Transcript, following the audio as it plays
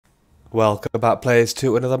Welcome back, players,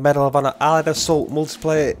 to another Medal of Honor Allied Assault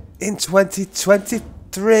multiplayer in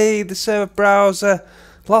 2023. The server browser,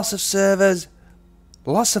 lots of servers,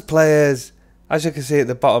 lots of players. As you can see at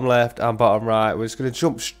the bottom left and bottom right, we're just going to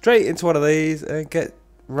jump straight into one of these and get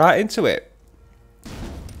right into it.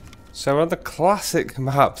 So we're on the classic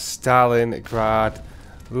map, Stalingrad.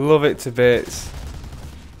 Love it to bits.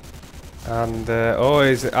 And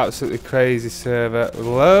always an absolutely crazy server.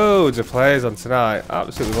 Loads of players on tonight.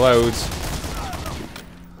 Absolutely loads.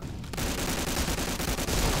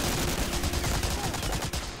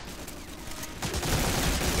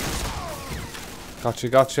 Gotcha,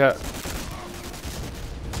 gotcha.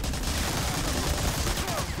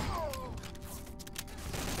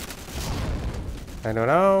 Anyone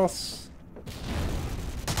else?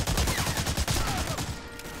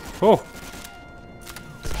 Oh!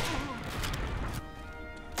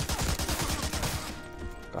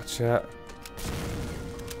 Gotcha.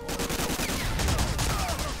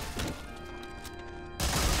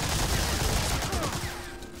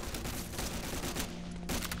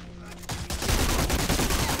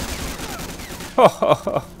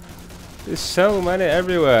 Oh, there's so many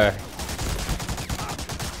everywhere.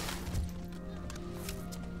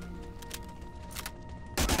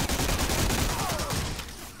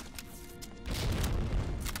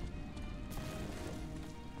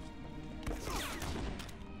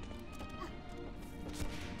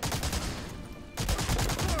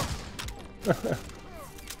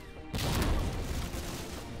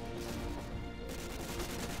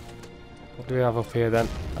 What do we have up here then?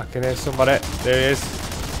 I can hear somebody. There he is.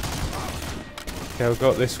 Okay, we'll go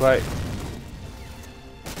up this way.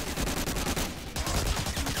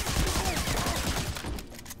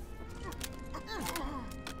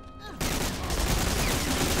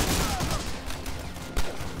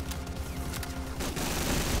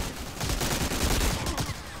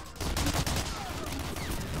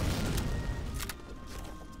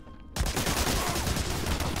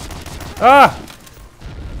 Ah!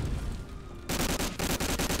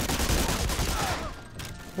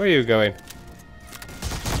 Where are you going?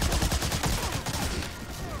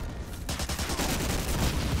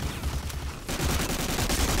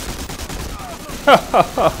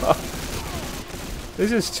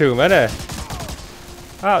 This is too many.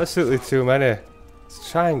 Absolutely too many.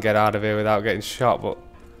 Let's try and get out of here without getting shot, but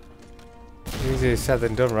easier said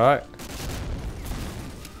than done, right?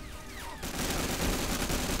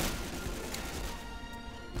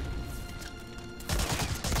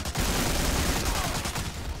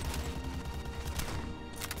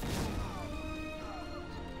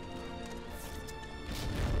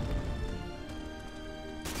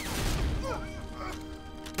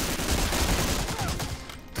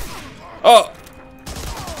 Oh!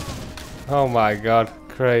 Oh my god,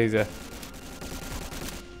 crazy.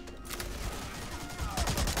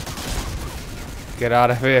 Get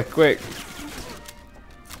out of here, quick.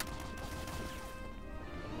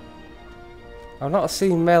 I've not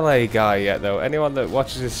seen Melee Guy yet though. Anyone that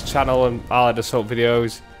watches this channel and Allied Assault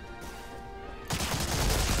videos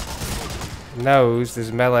knows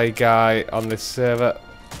there's Melee Guy on this server.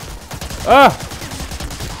 Ah!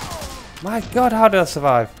 My god, how did I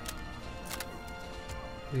survive?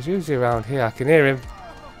 He's usually around here. I can hear him.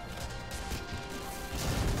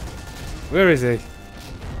 Where is he?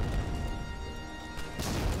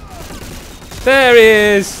 There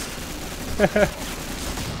he is!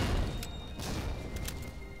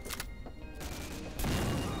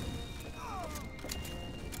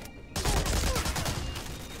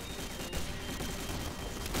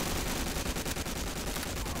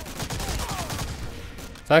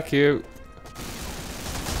 Thank you.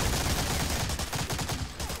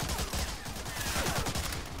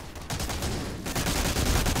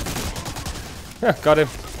 Got him.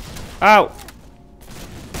 Ow!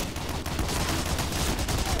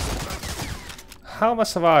 How am I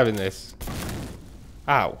surviving this?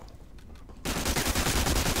 Ow.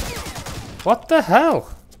 What the hell?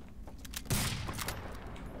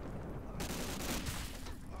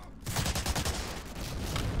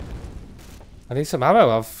 I need some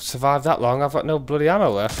ammo. I've survived that long. I've got no bloody ammo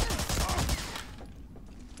left.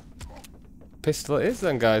 Pistol it is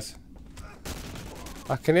then, guys.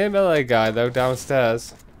 I can hear Melee Guy though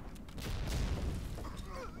downstairs.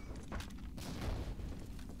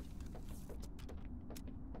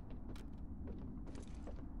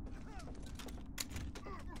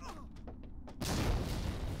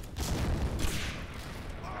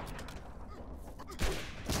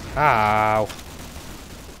 Ow.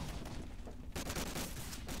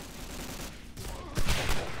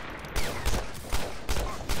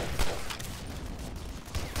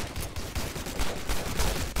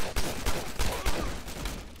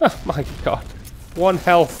 Oh my god. 1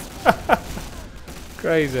 health.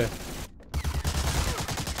 Crazy.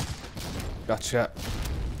 Gotcha.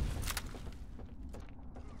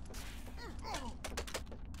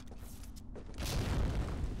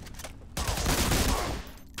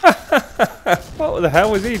 What the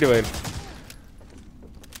hell was he doing?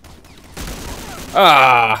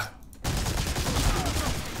 Ah!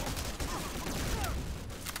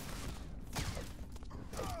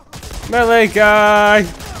 Melee guy!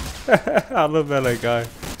 I love melee guy.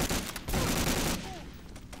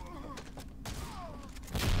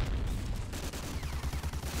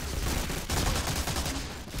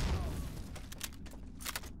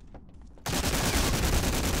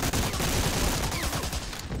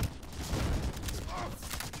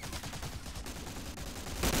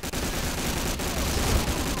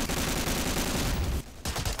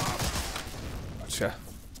 Gotcha.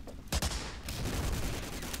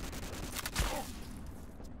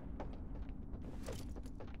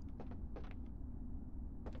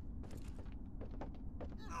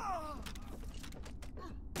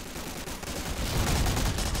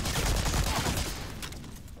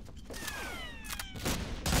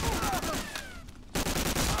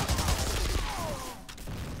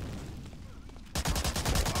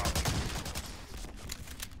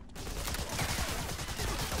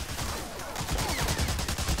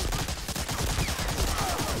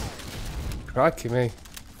 Crikey me.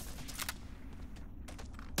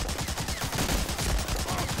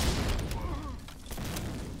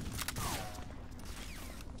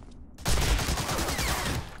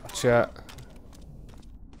 Gotcha.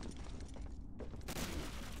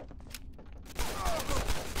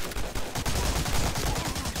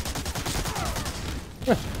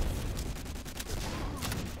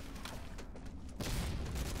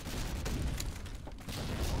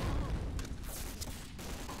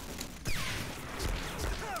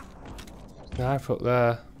 Knife up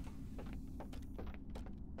there.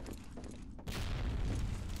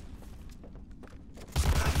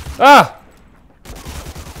 Ah!